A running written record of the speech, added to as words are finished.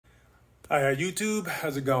Hi, YouTube,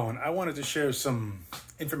 how's it going? I wanted to share some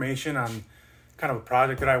information on kind of a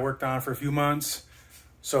project that I worked on for a few months.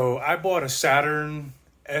 So I bought a Saturn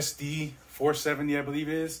SD470, I believe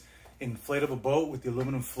it is, inflatable boat with the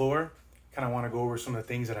aluminum floor. Kind of want to go over some of the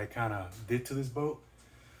things that I kind of did to this boat.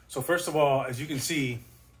 So first of all, as you can see,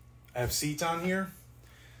 I have seats on here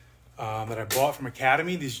that I bought from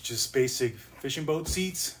Academy. These are just basic fishing boat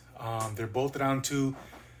seats. They're bolted onto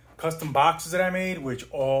custom boxes that I made, which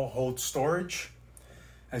all hold storage.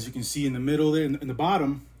 As you can see in the middle there, in the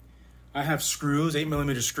bottom, I have screws,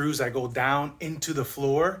 8mm screws that go down into the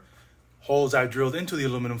floor. Holes I drilled into the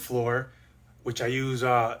aluminum floor, which I use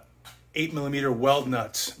 8mm weld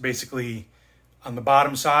nuts, basically on the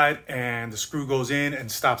bottom side, and the screw goes in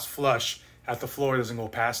and stops flush at the floor, doesn't go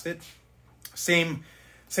past it. Same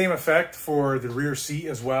effect for the rear seat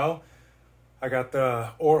as well. I got the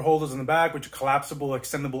oar holders in the back, which are collapsible,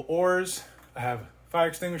 extendable oars. I have fire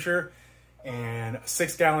extinguisher and a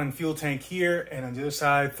 6-gallon fuel tank here, and on the other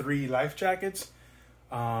side, 3 life jackets.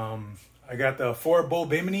 I got the 4-bolt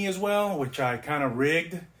bimini as well, which I kind of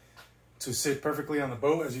rigged to sit perfectly on the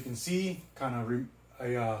boat. As you can see,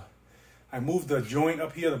 I moved the joint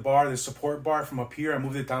up here, the bar, the support bar from up here. I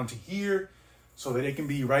moved it down to here so that it can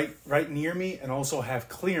be right near me, and also have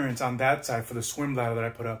clearance on that side for the swim ladder that I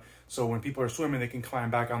put up. So when people are swimming, they can climb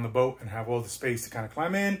back on the boat and have all the space to kind of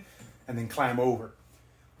climb in and then climb over.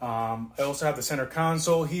 I also have the center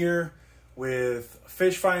console here with a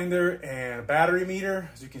fish finder and a battery meter.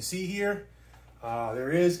 As you can see here,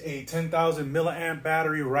 there is a 10,000 milliamp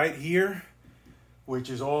battery right here, which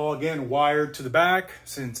is all, again, wired to the back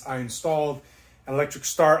since I installed an electric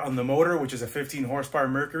start on the motor, which is a 15 horsepower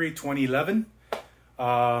Mercury 2011.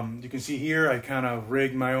 You can see here, I kind of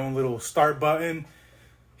rigged my own little start button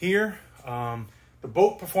here. The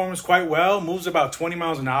boat performs quite well, moves about 20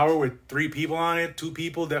 miles an hour with 3 people on it. 2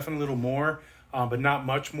 people, definitely a little more, but not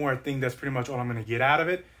much more. I think that's pretty much all I'm going to get out of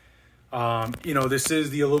it. You know, this is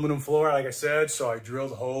the aluminum floor, like I said, so I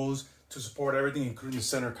drilled holes to support everything, including the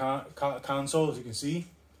center console, as you can see.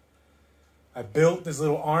 I built this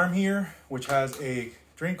little arm here, which has a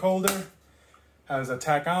drink holder, has a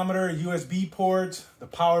tachometer, USB port, the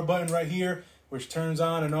power button right here, which turns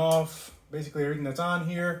on and off basically everything that's on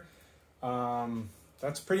here.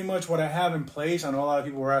 That's pretty much what I have in place. I know a lot of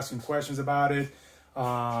people were asking questions about it.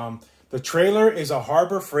 The trailer is a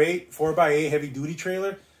Harbor Freight 4x8 heavy duty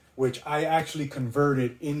trailer, which I actually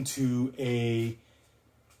converted into a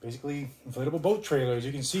basically inflatable boat trailer. As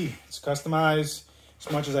you can see, it's customized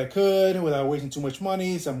as much as I could without wasting too much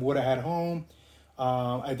money, some wood I had at home.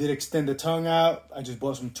 I did extend the tongue out. I just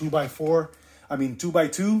bought some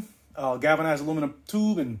 2x2 galvanized aluminum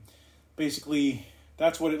tube, and basically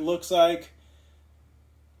that's what it looks like.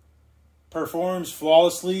 Performs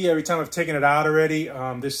flawlessly every time I've taken it out already.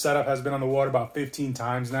 This setup has been on the water about 15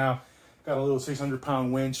 times now. Got a little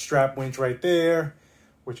 600-pound winch, strap winch right there,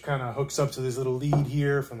 which kind of hooks up to this little lead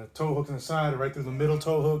here from the tow hook on the side, right through the middle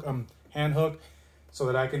tow hook, hand hook, so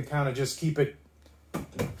that I can kind of just keep it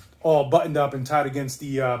all buttoned up and tied against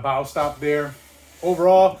the bow stop there.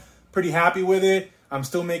 Overall, pretty happy with it. I'm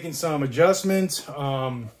still making some adjustments.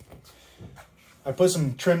 I put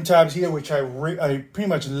some trim tabs here, which I pretty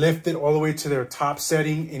much lifted all the way to their top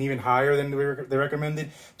setting and even higher than they recommended.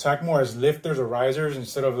 To act more as lifters or risers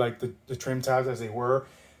instead of like the trim tabs as they were.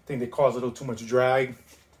 I think they cause a little too much drag.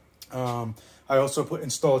 I also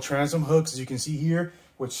installed transom hooks, as you can see here,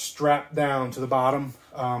 which strap down to the bottom.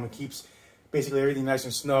 It keeps basically everything nice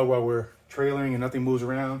and snug while we're trailering and nothing moves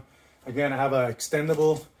around. Again, I have an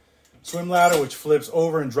extendable swim ladder, which flips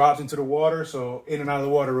over and drops into the water, so in and out of the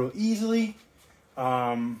water real easily.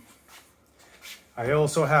 I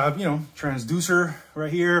also have, transducer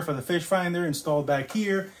right here for the fish finder installed back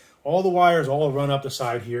here. All the wires all run up the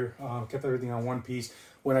side here. Kept everything on one piece.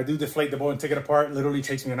 When I do deflate the boat and take it apart, it literally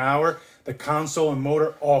takes me an hour. The console and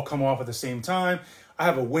motor all come off at the same time. I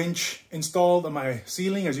have a winch installed on my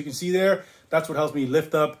ceiling, as you can see there. That's what helps me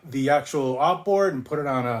lift up the actual outboard and put it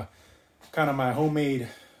on a kind of my homemade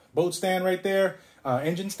boat stand right there,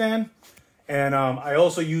 engine stand. And I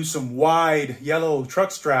also use some wide yellow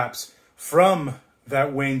truck straps from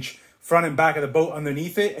that winch, front and back of the boat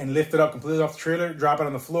underneath it, and lift it up completely off the trailer, drop it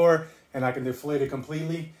on the floor, and I can deflate it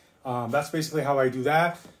completely. That's basically how I do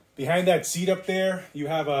that. Behind that seat up there, you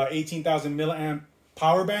have a 18,000 milliamp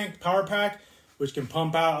power pack, which can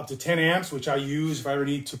pump out up to 10 amps, which I use if I ever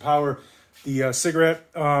need to power the cigarette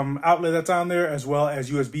outlet that's on there, as well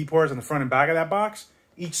as USB ports on the front and back of that box.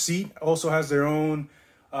 Each seat also has their own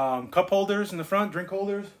cup holders in the front, drink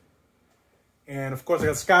holders. And of course I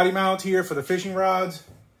got Scotty mount here for the fishing rods.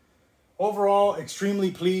 overall,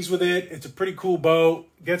 extremely pleased with it. It's a pretty cool boat.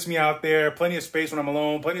 Gets me out there. Plenty of space when I'm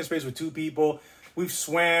alone. Plenty of space with two people. We've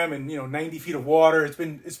swam in 90 feet of water. It's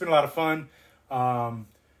been a lot of fun.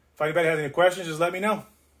 If anybody has any questions, just let me know.